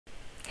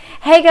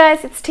Hey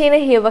guys, it's Tina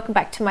here, welcome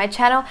back to my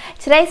channel.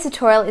 Today's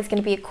tutorial is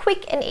going to be a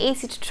quick and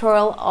easy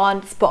tutorial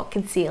on spot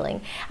concealing.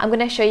 I'm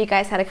going to show you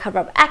guys how to cover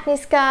up acne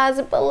scars,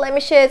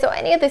 blemishes, or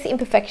any of those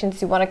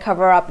imperfections you want to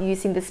cover up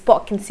using the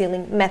spot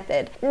concealing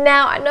method.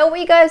 Now, I know what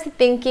you guys are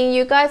thinking.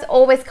 You guys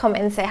always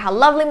comment and say how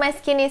lovely my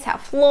skin is, how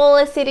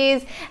flawless it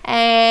is,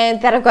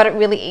 and that I've got it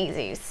really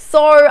easy.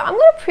 So I'm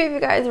going to prove you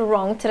guys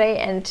wrong today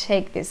and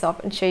take this off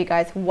and show you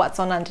guys what's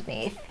on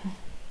underneath.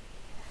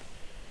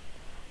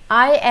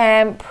 I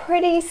am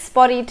pretty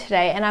spotty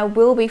today, and I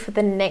will be for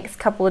the next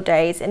couple of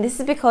days, and this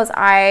is because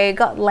I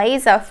got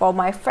laser for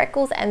my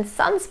freckles and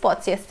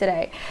sunspots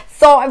yesterday.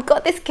 So I've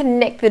got this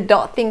connect the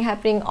dot thing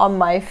happening on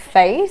my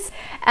face,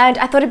 and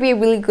I thought it'd be a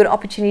really good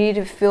opportunity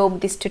to film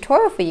this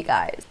tutorial for you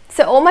guys.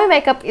 So all my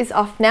makeup is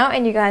off now,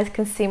 and you guys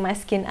can see my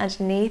skin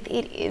underneath.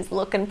 It is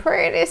looking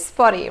pretty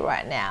spotty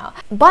right now.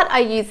 But I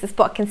used the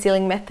spot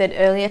concealing method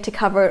earlier to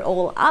cover it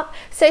all up.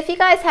 So if you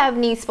guys have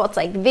any spots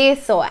like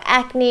this, or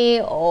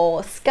acne,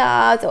 or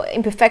scars, or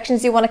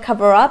imperfections you want to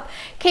cover up,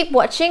 keep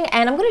watching,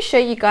 and I'm going to show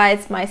you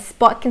guys my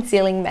spot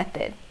concealing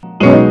method.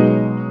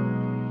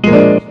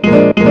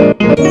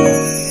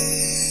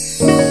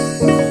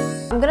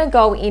 I'm going to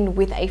go in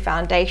with a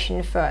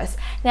foundation first.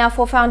 Now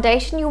for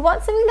foundation, you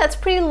want something that's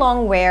pretty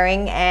long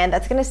wearing and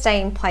that's going to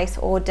stay in place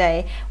all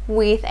day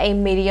with a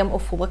medium or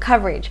fuller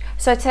coverage.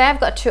 So today I've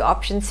got two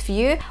options for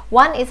you.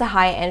 One is a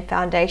higher-end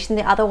foundation,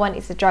 the other one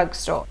is a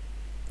drugstore.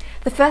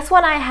 The first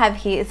one I have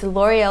here is the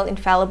L'Oreal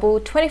Infallible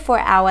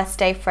 24-hour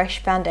Stay Fresh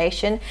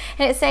Foundation,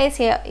 and it says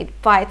here it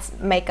fights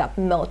makeup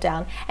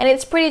meltdown, and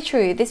it's pretty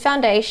true. This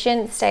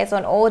foundation stays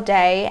on all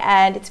day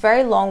and it's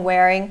very long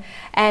wearing,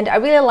 and I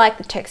really like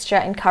the texture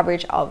and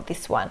coverage of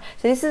this one.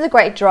 So this is a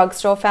great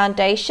drugstore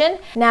foundation.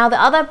 Now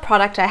the other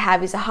product I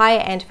have is a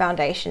higher end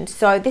foundation.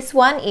 So this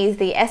one is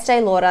the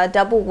Estee Lauder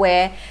Double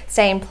Wear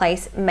Stay in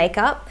Place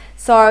Makeup.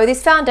 So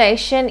this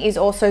foundation is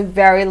also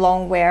very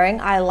long wearing.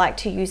 I like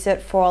to use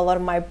it for a lot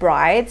of my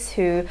brides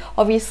who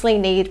obviously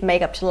need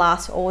makeup to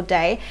last all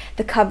day.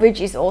 The coverage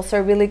is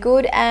also really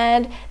good,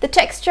 and the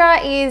texture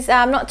is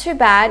not too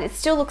bad. It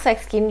still looks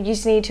like skin. You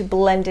just need to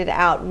blend it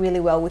out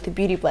really well with a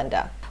beauty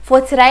blender. For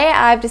today,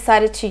 I've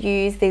decided to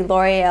use the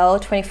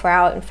L'Oreal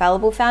 24-hour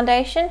Infallible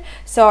foundation,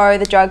 so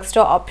the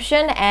drugstore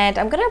option, and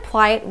I'm going to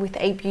apply it with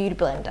a beauty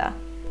blender.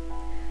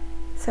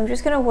 So I'm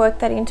just going to work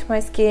that into my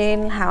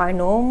skin how I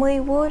normally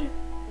would.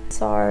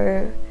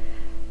 So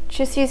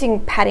just using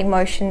patting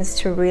motions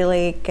to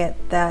really get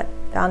that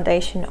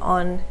foundation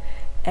on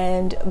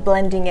and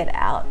blending it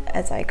out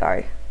as I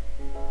go.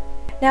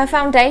 Now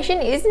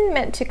foundation isn't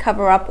meant to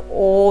cover up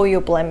all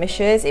your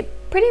blemishes.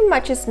 It pretty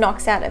much just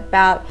knocks out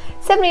about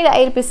 70 to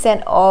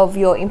 80% of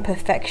your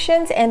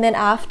imperfections, and then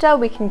after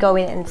we can go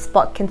in and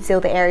spot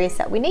conceal the areas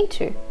that we need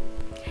to.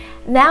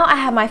 Now I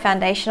have my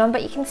foundation on,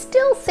 but you can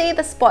still see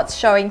the spots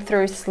showing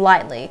through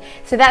slightly.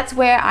 So that's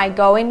where I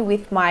go in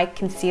with my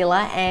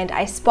concealer and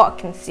I spot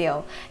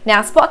conceal.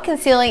 Now spot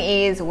concealing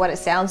is what it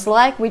sounds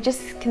like. We're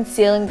just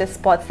concealing the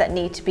spots that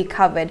need to be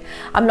covered.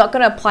 I'm not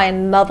going to apply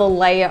another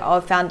layer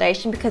of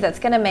foundation because that's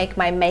going to make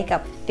my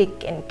makeup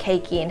thick and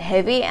cakey and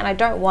heavy, and I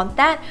don't want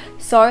that.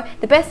 So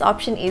the best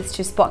option is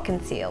to spot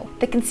conceal.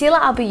 The concealer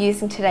I'll be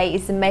using today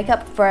is the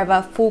Makeup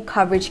Forever Full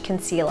Coverage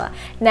Concealer.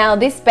 Now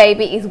this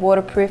baby is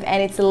waterproof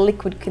and it's a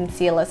liquid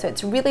concealer, so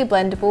it's really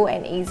blendable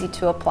and easy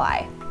to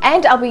apply.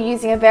 And I'll be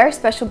using a very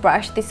special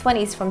brush. This one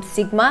is from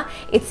Sigma.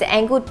 It's the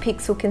Angled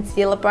Pixel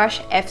Concealer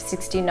Brush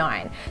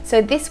F69.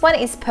 So this one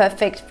is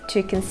perfect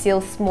to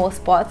conceal small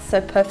spots, so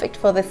perfect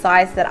for the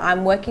size that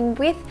I'm working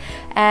with,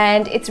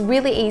 and it's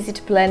really easy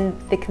to blend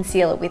the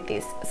concealer with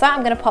this. So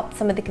I'm going to pop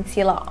some of the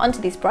concealer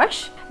onto this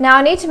brush. Now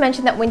I need to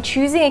mention that when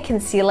choosing a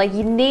concealer,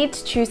 you need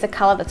to choose a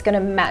color that's going to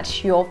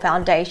match your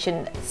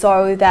foundation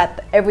so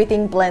that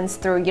everything blends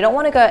through. You don't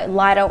want to go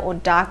lighter or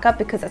darker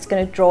because that's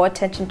going to draw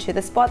attention to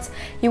the spots.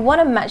 You want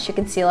to match your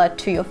concealer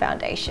to your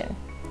foundation.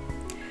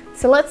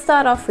 So let's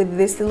start off with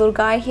this little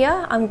guy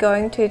here. I'm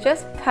going to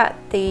just pat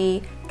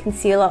the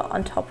concealer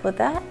on top of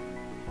that,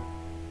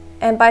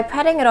 and by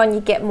patting it on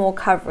you get more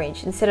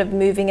coverage. Instead of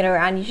moving it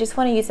around, you just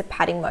want to use a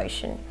patting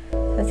motion.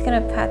 So I'm just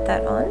going to pat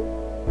that on.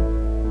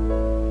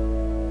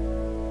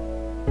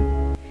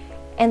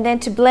 And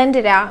then to blend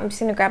it out, I'm just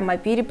going to grab my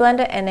beauty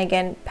blender and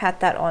again pat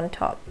that on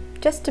top,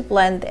 just to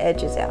blend the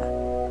edges out.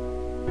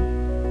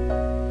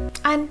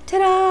 And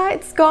ta-da,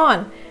 it's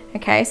gone.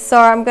 Okay, so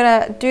I'm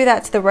going to do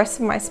that to the rest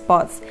of my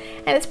spots,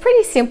 and it's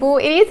pretty simple.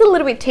 It is a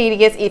little bit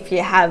tedious if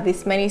you have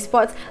this many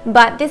spots,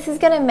 but this is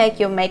going to make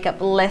your makeup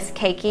less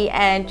cakey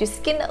and your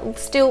skin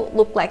still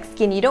look like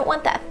skin. You don't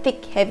want that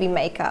thick, heavy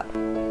makeup.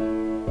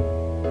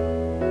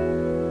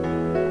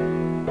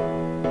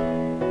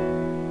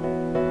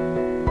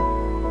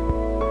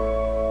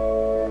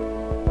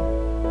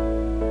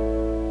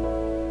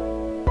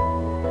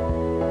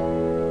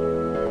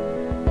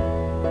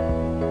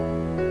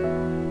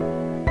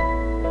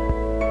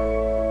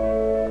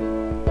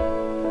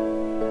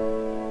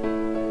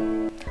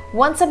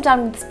 Once I'm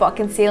done with spot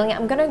concealing,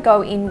 I'm going to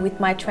go in with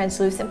my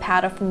translucent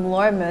powder from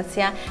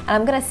Mercier, and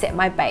I'm going to set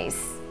my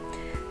base.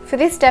 For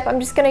this step, I'm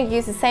just going to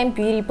use the same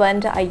beauty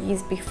blender I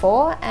used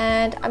before,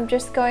 and I'm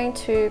just going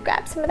to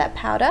grab some of that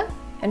powder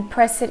and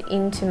press it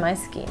into my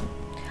skin.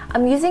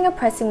 I'm using a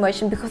pressing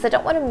motion because I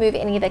don't want to move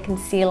any of the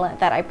concealer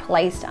that I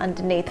placed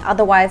underneath,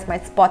 otherwise my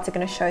spots are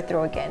going to show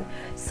through again.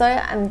 So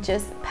I'm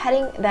just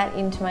patting that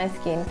into my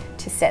skin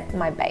to set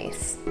my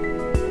base.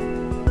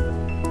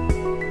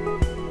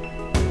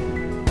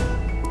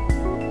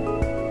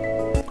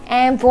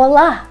 And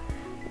voila!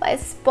 My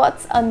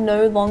spots are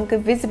no longer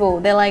visible.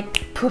 They're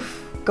like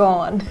poof,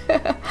 gone.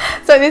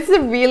 So this is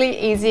a really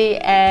easy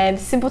and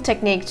simple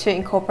technique to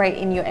incorporate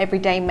in your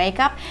everyday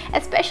makeup,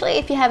 especially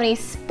if you have any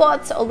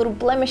spots or little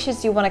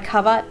blemishes you want to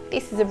cover.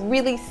 This is a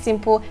really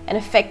simple and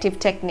effective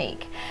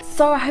technique.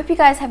 So I hope you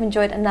guys have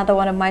enjoyed another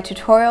one of my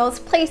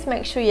tutorials. Please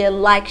make sure you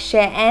like,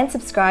 share and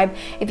subscribe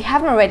if you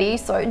haven't already.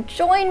 So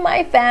join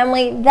my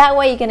family, that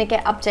way you're going to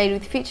get updated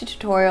with future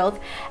tutorials,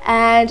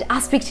 and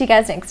I'll speak to you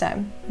guys next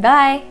time.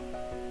 Bye!